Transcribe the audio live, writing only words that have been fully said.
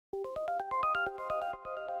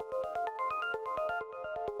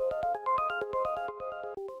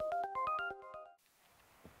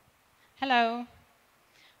Hello,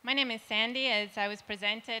 my name is Sandy. As I was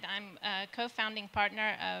presented, I'm a co-founding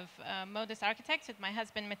partner of Modus Architects with my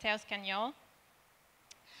husband, Matteo Scagnol.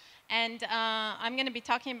 And I'm going to be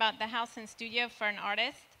talking about the house and studio for an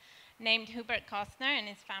artist named Hubert Kostner and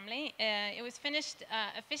his family. It was finished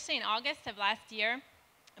officially in August of last year,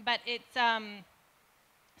 but it's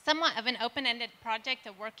somewhat of an open-ended project,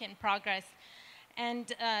 a work in progress. And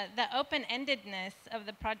the open-endedness of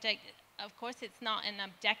the project, of course, it's not an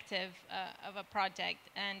objective of a project.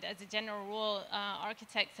 And as a general rule,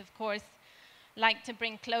 architects, of course, like to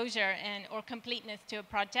bring closure or completeness to a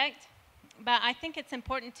project. But I think it's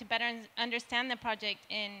important to better understand the project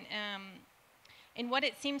in what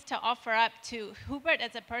it seems to offer up to Hubert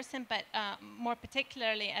as a person, but more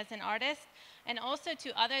particularly as an artist, and also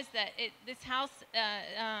to others that this house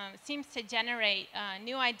seems to generate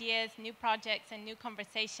new ideas, new projects, and new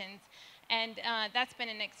conversations. And that's been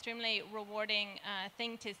an extremely rewarding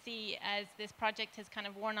thing to see as this project has kind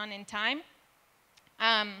of worn on in time.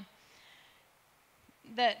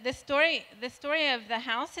 The story of the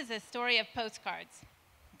house is a story of postcards.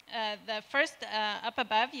 The first up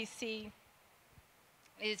above you see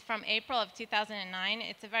is from April of 2009.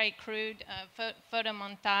 It's a very crude photo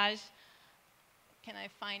montage. Can I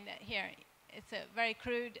find it here? It's a very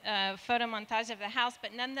crude photo montage of the house,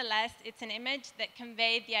 but nonetheless, it's an image that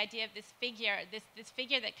conveyed the idea of this figure, this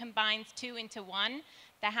figure that combines two into one,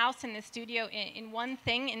 the house and the studio in one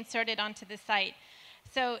thing inserted onto the site.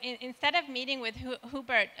 So instead of meeting with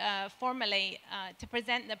Hubert formally to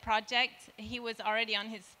present the project, he was already on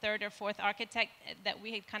his third or fourth architect that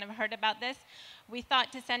we had kind of heard about this. We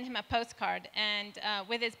thought to send him a postcard and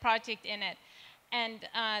with his project in it. And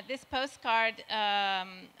this postcard,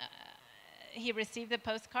 he received the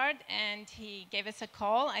postcard and he gave us a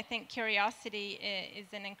call. I think curiosity is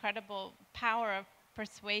an incredible power of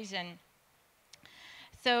persuasion.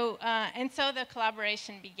 So, and so the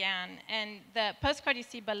collaboration began. And the postcard you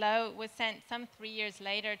see below was sent some 3 years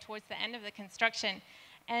later towards the end of the construction.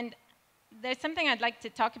 And there's something I'd like to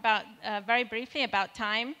talk about very briefly about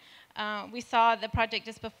time. We saw the project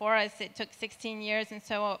just before us. It took 16 years and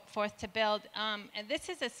so forth to build. And this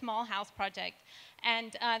is a small house project.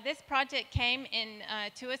 And this project came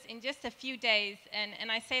to us in just a few days.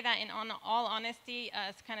 And I say that in all honesty,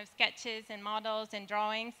 kind of sketches and models and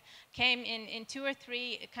drawings came in 2 or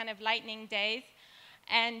 3 kind of lightning days.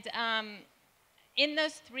 And in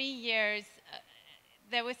those 3 years,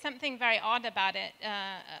 there was something very odd about it,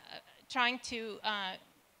 trying to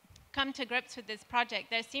come to grips with this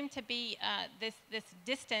project. There seemed to be this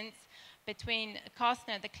distance between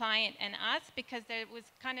Kostner, the client, and us, because there was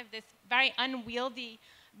kind of this very unwieldy,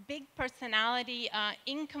 big personality,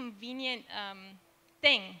 inconvenient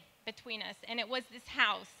thing between us, and it was this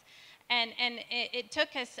house. And it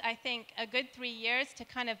took us, I think, a good 3 years to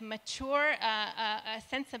kind of mature a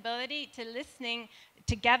sensibility to listening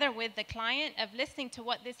together with the client, of listening to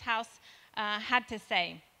what this house had to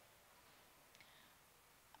say.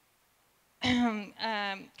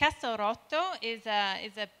 Castelrotto is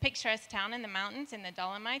a picturesque town in the mountains in the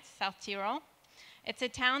Dolomites, South Tyrol. It's a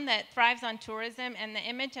town that thrives on tourism, and the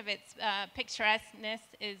image of its picturesqueness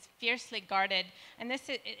is fiercely guarded. And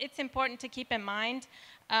it's important to keep in mind.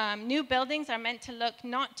 New buildings are meant to look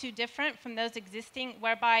not too different from those existing,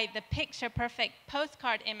 whereby the picture-perfect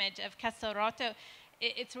postcard image of Castelrotto,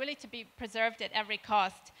 it's really to be preserved at every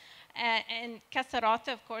cost. And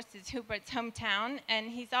Castelrotto, of course, is Hubert's hometown, and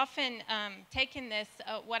he's often taken this,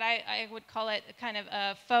 what I would call it, a kind of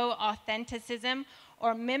a faux authenticism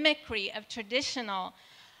or mimicry of traditional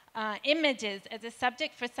images as a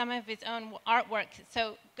subject for some of his own artwork.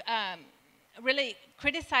 So really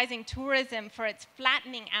criticizing tourism for its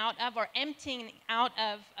flattening out of or emptying out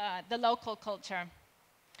of the local culture.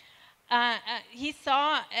 He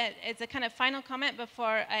saw, as a kind of final comment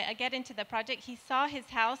before I get into the project, he saw his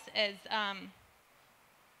house as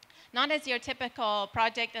not as your typical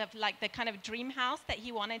project of like the kind of dream house that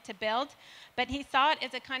he wanted to build, but he saw it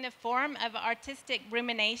as a kind of form of artistic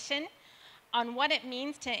rumination on what it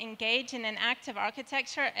means to engage in an act of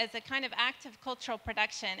architecture as a kind of act of cultural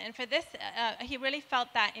production. And for this, he really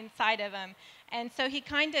felt that inside of him. And so he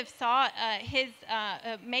kind of saw his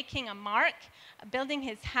making a mark, building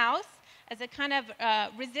his house, as a kind of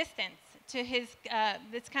resistance to his,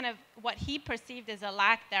 this kind of what he perceived as a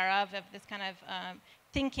lack thereof of this kind of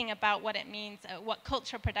thinking about what it means, what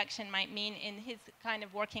culture production might mean in his kind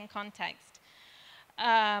of working context.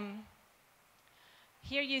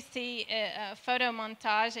 Here you see a photo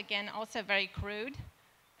montage, again, also very crude.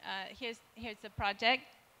 Here's the project.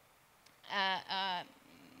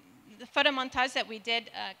 The photo montage that we did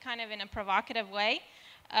kind of in a provocative way.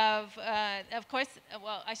 of course,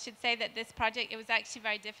 well, I should say that this project, it was actually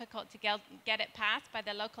very difficult to get it passed by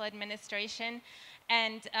the local administration.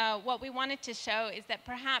 And what we wanted to show is that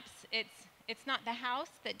perhaps it's not the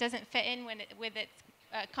house that doesn't fit in with its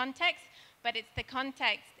context, but it's the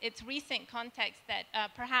context, its recent context that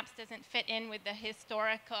perhaps doesn't fit in with the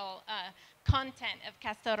historical content of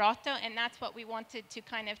Castelrotto, and that's what we wanted to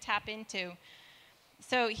kind of tap into.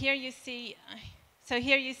 So here you see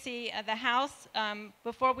the house.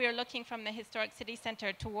 Before we were looking from the historic city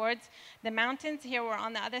center towards the mountains. Here we're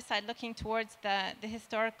on the other side looking towards the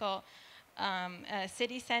historical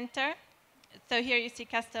city center. So here you see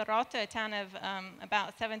Castelrotto, a town of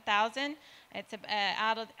about 7,000. It's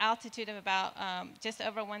an altitude of about just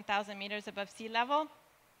over 1,000 meters above sea level.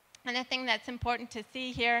 And the thing that's important to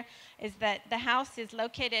see here is that the house is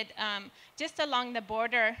located just along the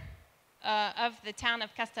border of the town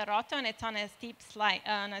of Castelrotto, and it's on a steep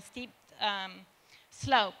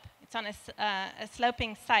slope. It's on a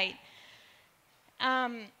sloping site.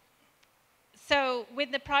 So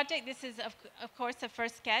with the project, this is of course a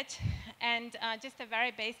first sketch, and just a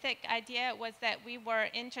very basic idea was that we were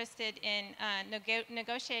interested in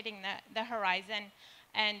negotiating the horizon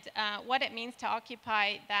and what it means to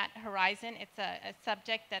occupy that horizon. It's a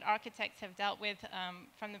subject that architects have dealt with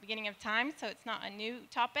from the beginning of time, so it's not a new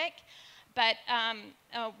topic. But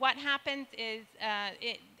what happens is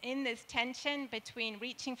in this tension between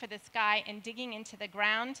reaching for the sky and digging into the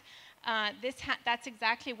ground, that's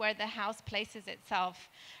exactly where the house places itself.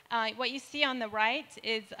 What you see on the right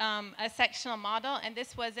is a sectional model, and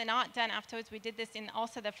this was an art done afterwards. We did this in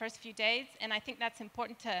also the first few days, and I think that's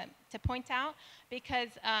important to point out because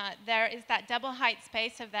there is that double height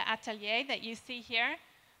space of the Atelier that you see here.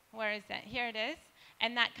 Where is that? Here it is.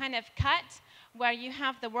 And that kind of cut where you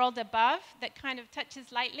have the world above that kind of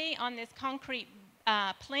touches lightly on this concrete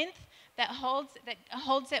plinth that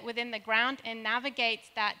holds it within the ground and navigates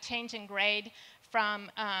that change in grade from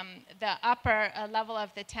the upper level of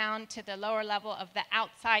the town to the lower level of the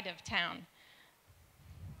outside of town.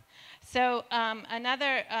 So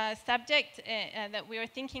another subject that we were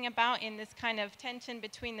thinking about in this kind of tension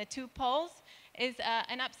between the two poles is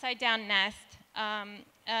an upside down nest.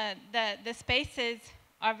 The spaces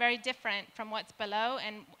are very different from what's below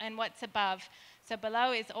and what's above. So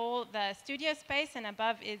below is all the studio space, and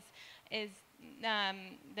above is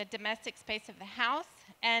the domestic space of the house.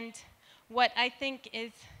 And what I think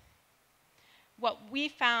is what we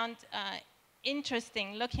found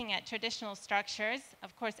interesting looking at traditional structures,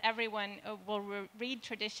 of course everyone will read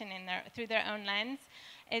tradition through their own lens,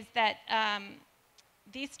 is that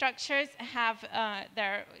these structures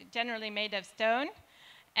they're generally made of stone,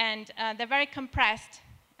 and they're very compressed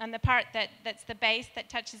on the part that's the base that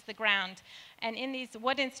touches the ground. And in these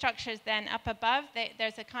wooden structures then up above,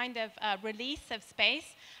 there's a kind of release of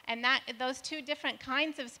space, and those two different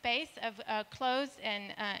kinds of space of closed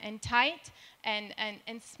and tight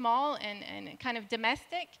and small and kind of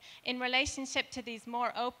domestic in relationship to these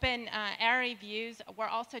more open, airy views were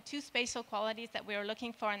also two spatial qualities that we were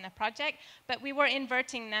looking for in the project, but we were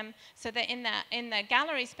inverting them so that in the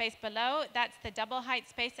gallery space below, that's the double height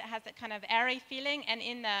space that has that kind of airy feeling, and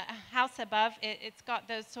in the house above, it's got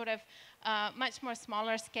those sort of much more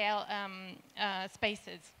smaller scale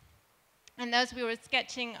spaces. And those we were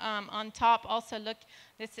sketching on top also look,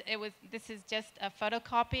 this is just a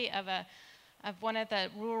photocopy of one of the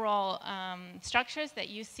rural structures that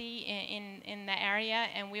you see in the area,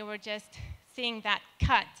 and we were just seeing that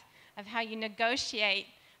cut of how you negotiate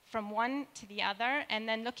from one to the other, and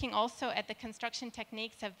then looking also at the construction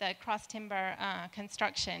techniques of the cross timber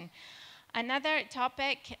construction. Another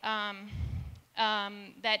topic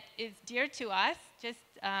that is dear to us is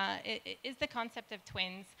the concept of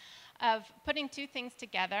twins, of putting two things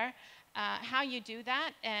together, how you do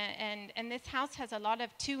that, and this house has a lot of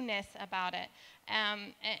two-ness about it.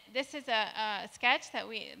 This is a sketch that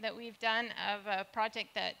we've done of a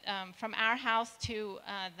project that from our house to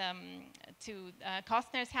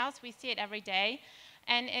Costner's house. We see it every day.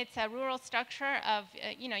 And it's a rural structure of,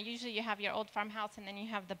 usually you have your old farmhouse and then you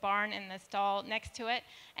have the barn and the stall next to it.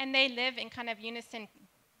 And they live in kind of unison,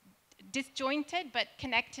 disjointed, but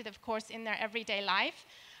connected, of course, in their everyday life.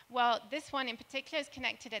 Well, this one in particular is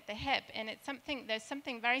connected at the hip, and there's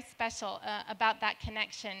something very special about that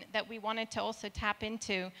connection that we wanted to also tap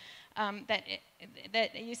into,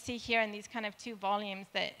 that you see here in these kind of two volumes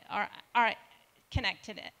that are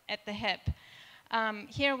connected at the hip.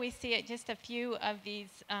 Here we see just a few of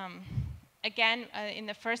these, again, in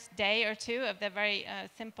the first day or two of the very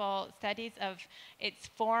simple studies of its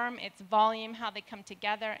form, its volume, how they come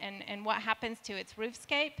together, and what happens to its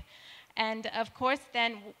roofscape. And of course,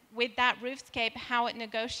 then with that roofscape, how it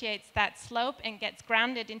negotiates that slope and gets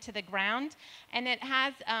grounded into the ground. And it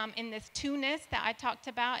has, in this two-ness that I talked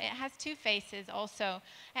about, it has two faces also.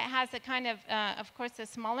 It has a kind of course, a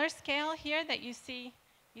smaller scale here that you see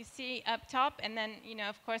up top, and then,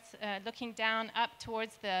 of course, looking down up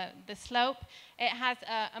towards the slope, it has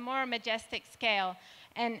a more majestic scale.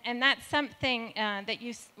 And that's something that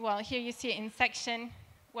well, here you see it in section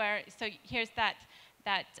where, so here's that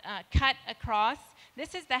cut across.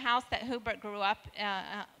 This is the house that Hubert grew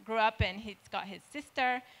up in. He's got his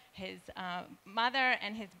sister, his mother,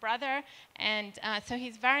 and his brother, and so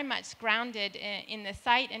he's very much grounded in the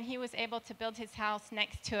site, and he was able to build his house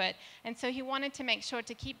next to it. And so he wanted to make sure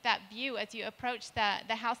to keep that view as you approach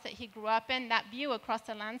the house that he grew up in. That view across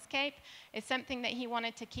the landscape is something that he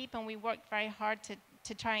wanted to keep, and we worked very hard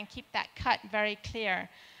to try and keep that cut very clear.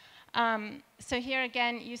 So here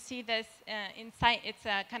again, you see this in site. It's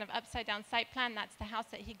a kind of upside down site plan. That's the house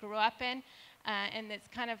that he grew up in. And it's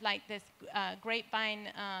kind of like this grapevine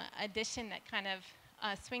addition that kind of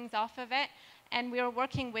swings off of it. And we were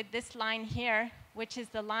working with this line here, which is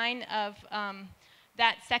the line of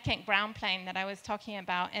that second ground plane that I was talking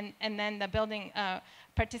about. And then the building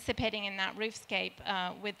participating in that roofscape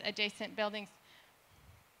with adjacent buildings.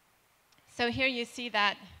 So here you see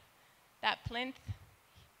that plinth.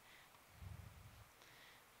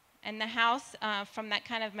 And the house from that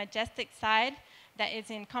kind of majestic side that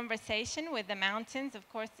is in conversation with the mountains. Of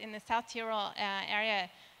course, in the South Tyrol area,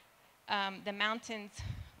 the mountains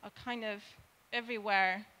are kind of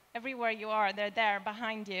everywhere. Everywhere you are, they're there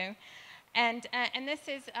behind you. And this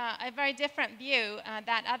is a very different view,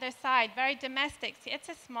 that other side, very domestic. See, it's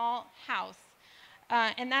a small house.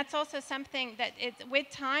 And that's also something that is,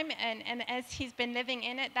 with time and as he's been living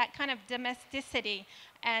in it, that kind of domesticity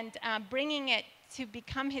and bringing it to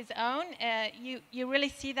become his own, you really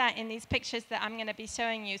see that in these pictures that I'm going to be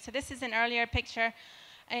showing you. So this is an earlier picture,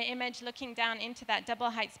 an image looking down into that double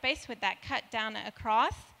height space with that cut down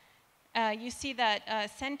across. You see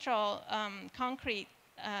that central concrete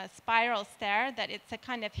spiral stair, that it's a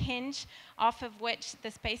kind of hinge off of which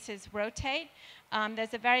the spaces rotate.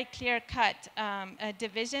 There's a very clear-cut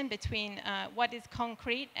division between what is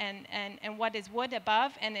concrete and what is wood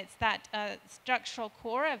above, and it's that structural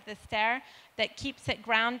core of the stair that keeps it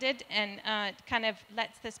grounded and kind of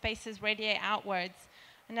lets the spaces radiate outwards.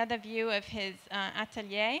 Another view of his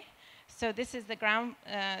atelier. So this is the ground,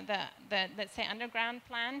 let's say, underground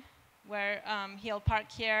plan, where he'll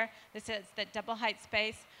park here. This is the double height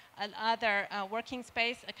space, another working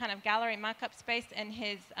space, a kind of gallery mock-up space, and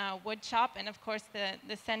his wood shop, and of course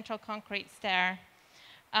the central concrete stair.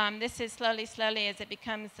 This is slowly as it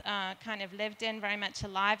becomes kind of lived in, very much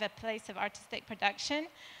alive, a place of artistic production.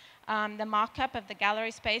 The mock-up of the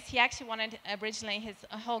gallery space, he actually wanted originally his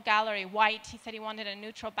whole gallery white. He said he wanted a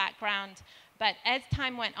neutral background. But as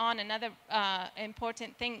time went on, another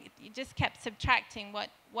important thing, you just kept subtracting what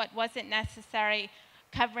wasn't necessary,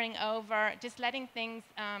 covering over, just letting things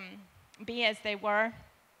be as they were.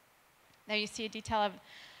 There you see a detail of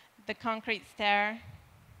the concrete stair,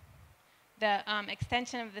 the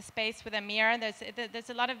extension of the space with a mirror. There's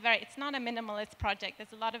a lot of it's not a minimalist project.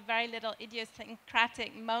 There's a lot of very little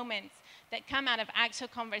idiosyncratic moments that come out of actual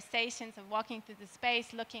conversations of walking through the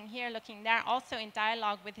space, looking here, looking there, also in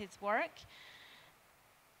dialogue with his work.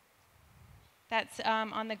 That's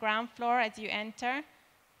on the ground floor as you enter.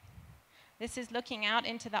 This is looking out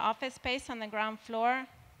into the office space on the ground floor,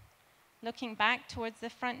 looking back towards the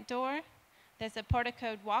front door. There's a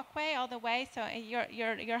porticoed walkway all the way, so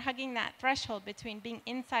you're hugging that threshold between being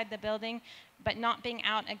inside the building but not being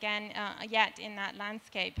out again yet in that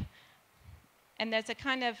landscape. And there's a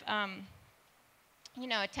kind of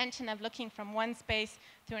a tension of looking from one space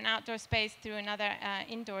through an outdoor space through another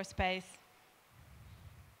indoor space.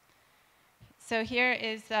 So here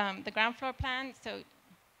is the ground floor plan. So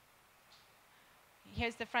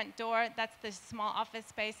here's the front door. That's the small office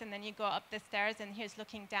space, and then you go up the stairs, and here's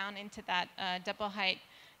looking down into that double height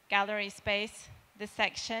gallery space, this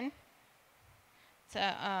section. It's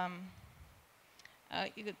a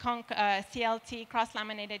CLT,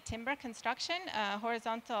 cross-laminated timber construction,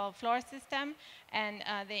 horizontal floor system, and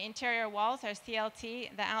the interior walls are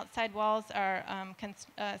CLT. The outside walls are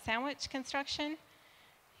sandwich construction.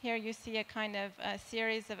 Here you see a kind of a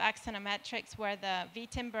series of axonometrics where the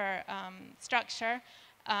V-timber structure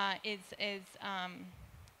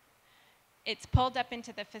it's pulled up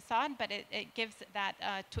into the facade, but it gives that,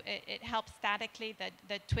 it helps statically,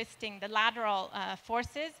 the twisting, the lateral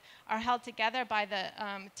forces are held together by the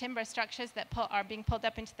timber structures that are being pulled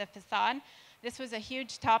up into the facade. This was a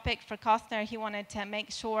huge topic for Costner. He wanted to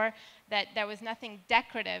make sure that there was nothing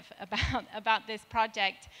decorative about this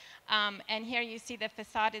project. And here you see the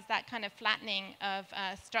facade is that kind of flattening of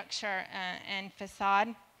structure and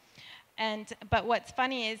facade. But what's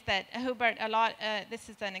funny is that Hubert, this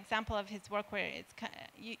is an example of his work where it's,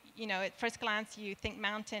 you know, at first glance you think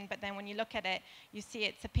mountain, but then when you look at it, you see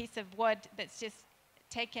it's a piece of wood that's just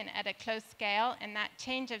taken at a close scale, and that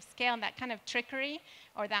change of scale and that kind of trickery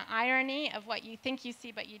or that irony of what you think you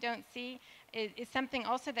see but you don't see is something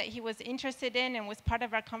also that he was interested in and was part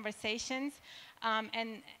of our conversations.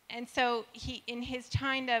 And so he, in his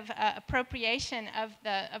kind of appropriation of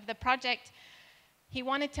the project, he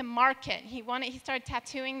wanted to mark it. He started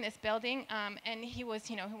tattooing this building, and he was,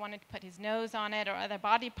 you know, he wanted to put his nose on it or other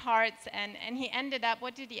body parts, and he ended up,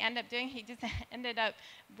 what did he end up doing? He just ended up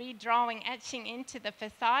redrawing, etching into the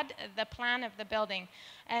facade, the plan of the building.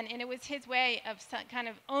 And it was his way of kind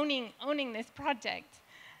of owning this project.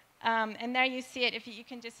 And there you see it, if you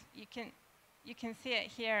can see it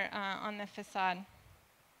here on the facade.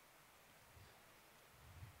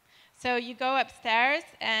 So you go upstairs,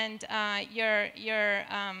 and you're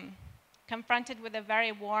confronted with a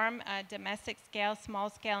very warm domestic scale, small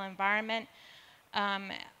scale environment.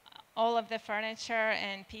 All of the furniture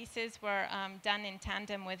and pieces were done in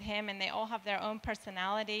tandem with him, and they all have their own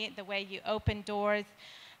personality. The way you open doors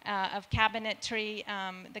of cabinetry,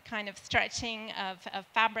 the kind of stretching of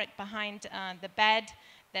fabric behind the bed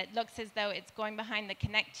that looks as though it's going behind the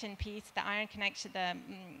connection piece, the iron connection,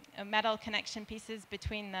 the metal connection pieces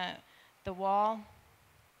between the wall,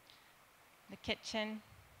 the kitchen,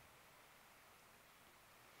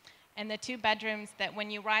 and the two bedrooms that when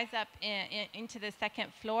you rise up into the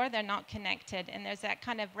second floor, they're not connected. And there's that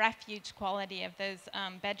kind of refuge quality of those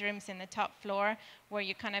bedrooms in the top floor where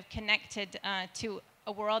you're kind of connected to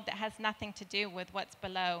a world that has nothing to do with what's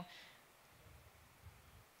below.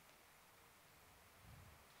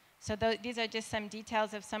 So these are just some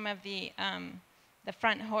details of some of the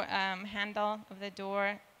front handle of the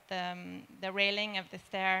door, the railing of the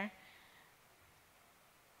stair.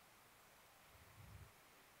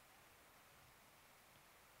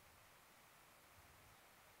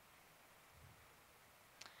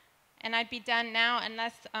 And I'd be done now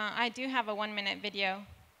unless I do have a 1-minute video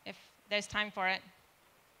if there's time for it.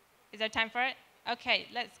 Is there time for it? Okay,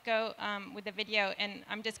 let's go with the video, and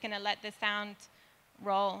I'm just going to let the sound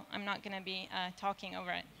roll. I'm not going to be talking over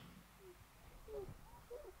it.